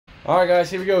Alright, guys,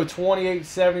 here we go.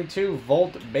 2872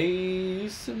 Volt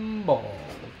Baseball.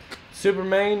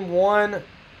 Superman 1.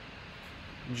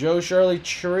 Joe Shirley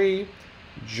Tree.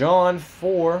 John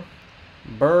 4.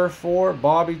 Burr 4.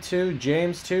 Bobby 2.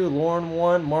 James 2. Lauren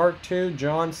 1. Mark 2.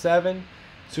 John 7.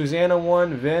 Susanna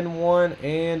 1. Vin 1.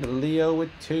 And Leo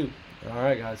with 2.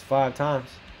 Alright, guys, 5 times.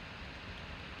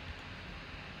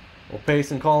 We'll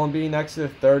paste in column B next to the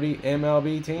 30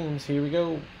 MLB teams. Here we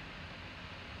go.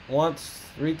 Once,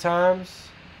 3 times.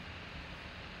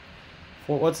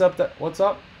 What's up? What's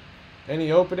up?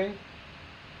 Any opening?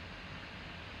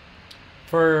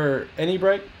 For any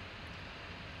break?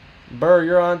 Burr,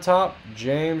 you're on top.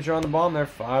 James, you're on the bottom there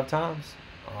 5 times.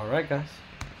 Alright, guys.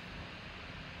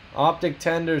 Optic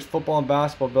tenders, football and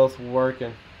basketball both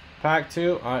working. Pack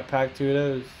 2. Alright, pack 2 it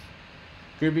is.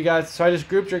 Group you guys. So I just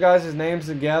grouped your guys' names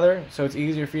together so it's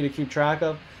easier for you to keep track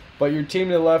of. But your team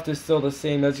to the left is still the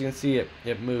same. As you can see,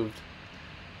 it moved.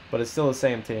 But it's still the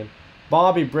same team.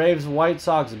 Bobby, Braves, White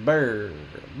Sox, Bird.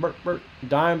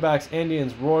 Diamondbacks,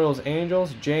 Indians, Royals,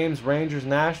 Angels. James, Rangers,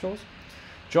 Nationals.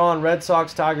 John, Red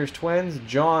Sox, Tigers, Twins.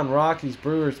 John, Rockies,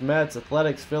 Brewers, Mets,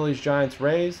 Athletics, Phillies, Giants,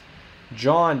 Rays.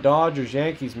 John, Dodgers,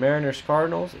 Yankees, Mariners,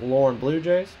 Cardinals. Lauren, Blue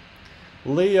Jays.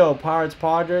 Leo, Pirates,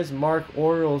 Padres. Mark,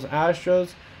 Orioles,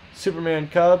 Astros. Superman,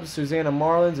 Cubs. Susanna,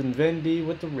 Marlins. And Vin D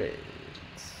with the Reds.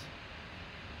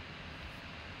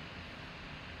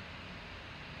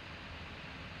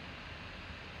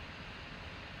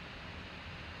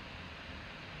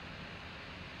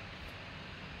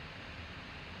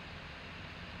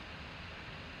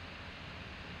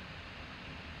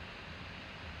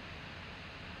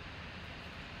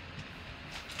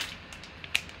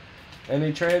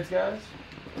 Any trades, guys?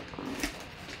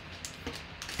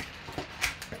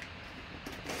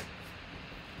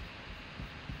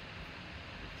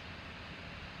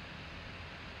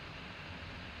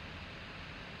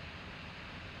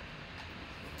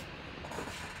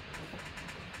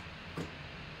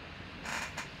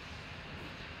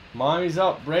 Miami's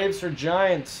up. Braves for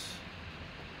Giants.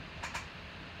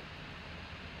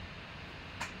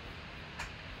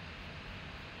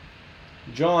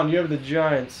 John, you have the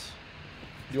Giants.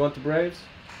 Do you want the Braves?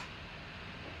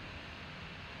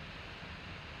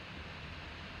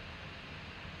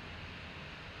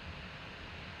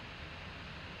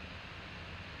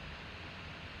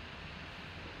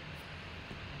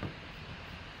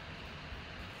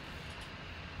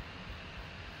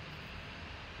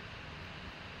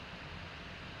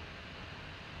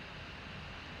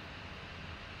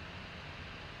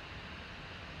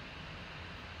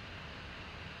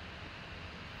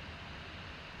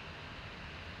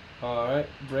 Alright,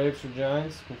 Braves for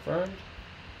Giants, confirmed.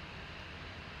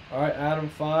 Alright, Adam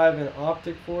 5 and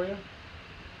Optic for you.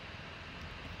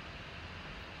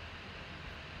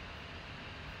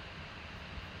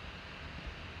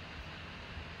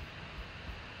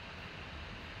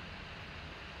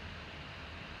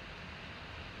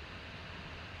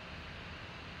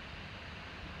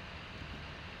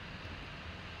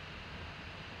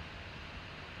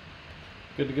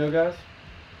 Good to go, guys?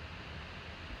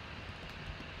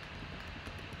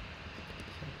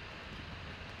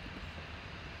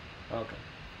 Okay.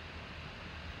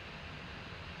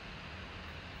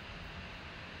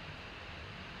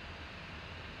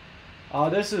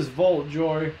 This is Volt,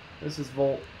 Jory. This is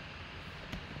Volt.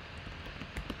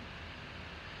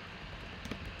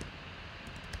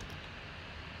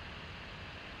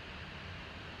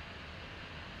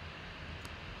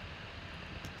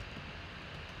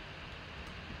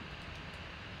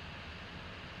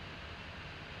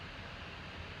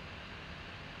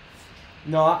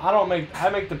 No, I don't make. I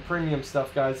make the premium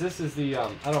stuff, guys. This is the.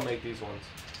 I don't make these ones.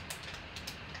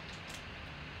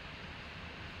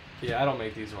 Yeah, I don't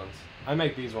make these ones. I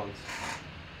make these ones.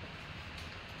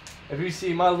 If you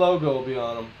see, my logo will be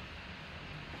on them.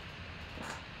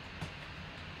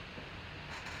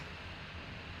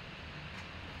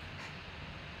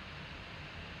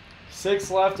 Six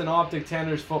left in Optic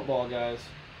Tenders football, guys.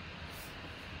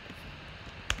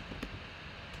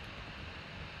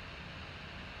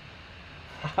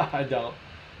 I don't.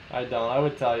 I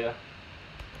would tell you.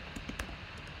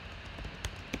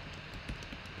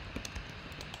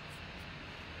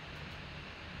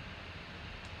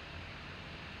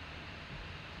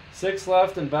 Six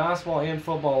left in basketball and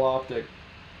football Optic.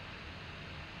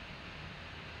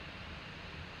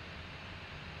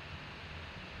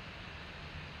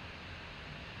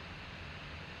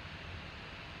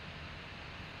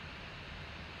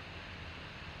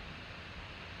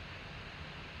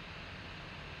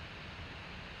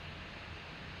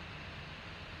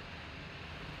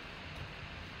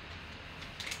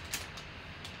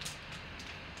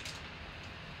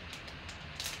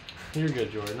 You're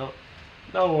good, Jordan.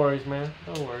 No worries, man.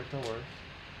 No worries, no worries.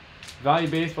 Value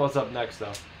Baseball's up next,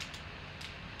 though.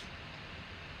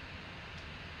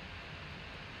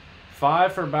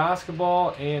 5 for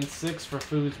basketball and 6 for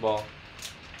foosball.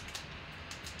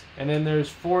 And then there's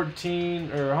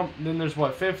 14, or then there's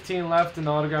what, 15 left in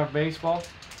autograph baseball.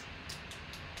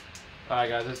 All right,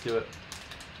 guys, let's do it.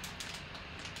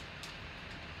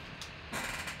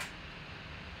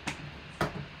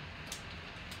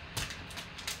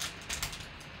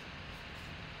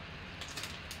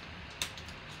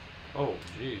 Oh,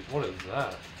 geez, what is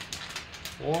that?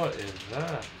 What is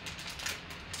that?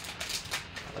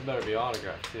 That better be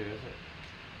autographed too, isn't it?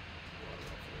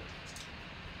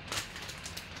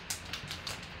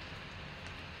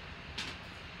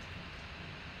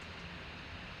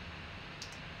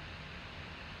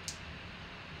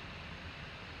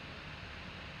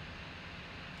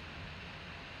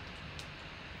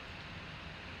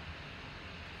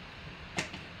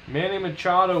 Manny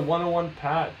Machado 101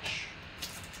 patch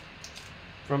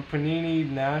from Panini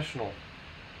National.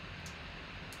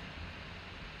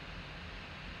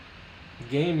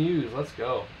 Game used, let's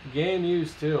go. Game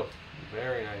used too.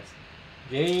 Very nice.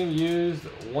 Game used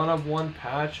 1/1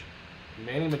 patch.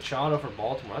 Manny Machado for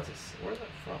Baltimore. That's where's that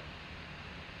from?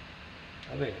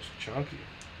 I think it's chunky.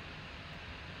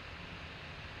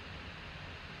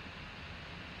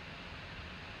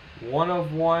 One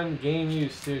of one, game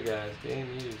used too, guys. Game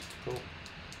used. Cool.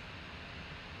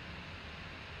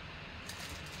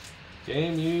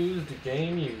 Game used,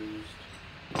 game used.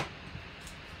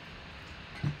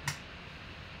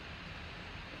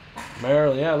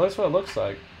 Maryland, yeah, that's what it looks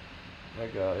like.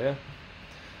 Yeah.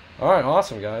 Alright,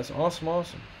 awesome, guys. Awesome.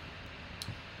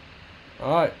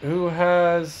 Alright, who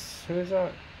is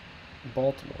that?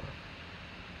 Baltimore.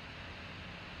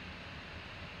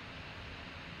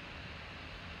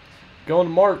 Going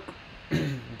to Mark.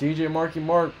 DJ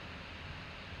Mark.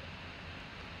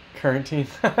 Current team.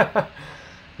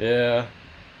 Yeah.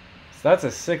 So that's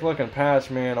a sick looking patch,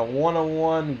 man. A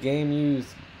 1/1 game used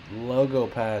logo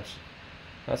patch.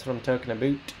 That's what I'm talking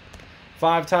about.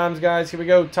 5 times, guys. Here we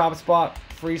go. Top spot,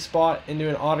 free spot into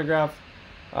an autograph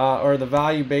or the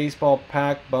value baseball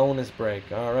pack bonus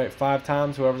break. All right, 5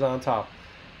 times. Whoever's on top.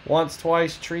 Once,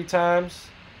 twice, 3 times,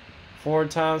 4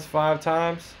 times, 5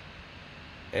 times.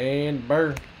 And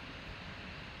burr.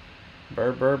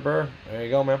 Burr. There you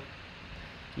go, man.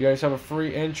 You guys have a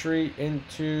free entry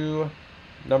into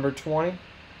number 20.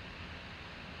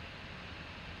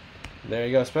 There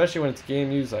you go, especially when it's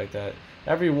game used like that.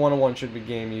 Every 1/1 should be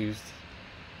game used.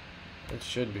 It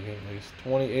should be at least.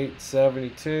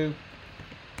 2872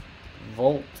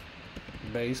 Volt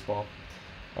Baseball.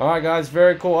 Alright, guys,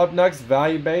 very cool. Up next,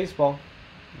 Value Baseball.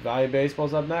 Value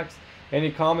Baseball's up next. Any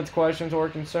comments, questions, or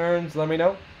concerns, let me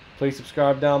know. Please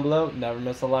subscribe down below. Never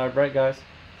miss a live break, guys.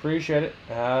 Appreciate it.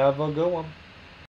 Have a good one.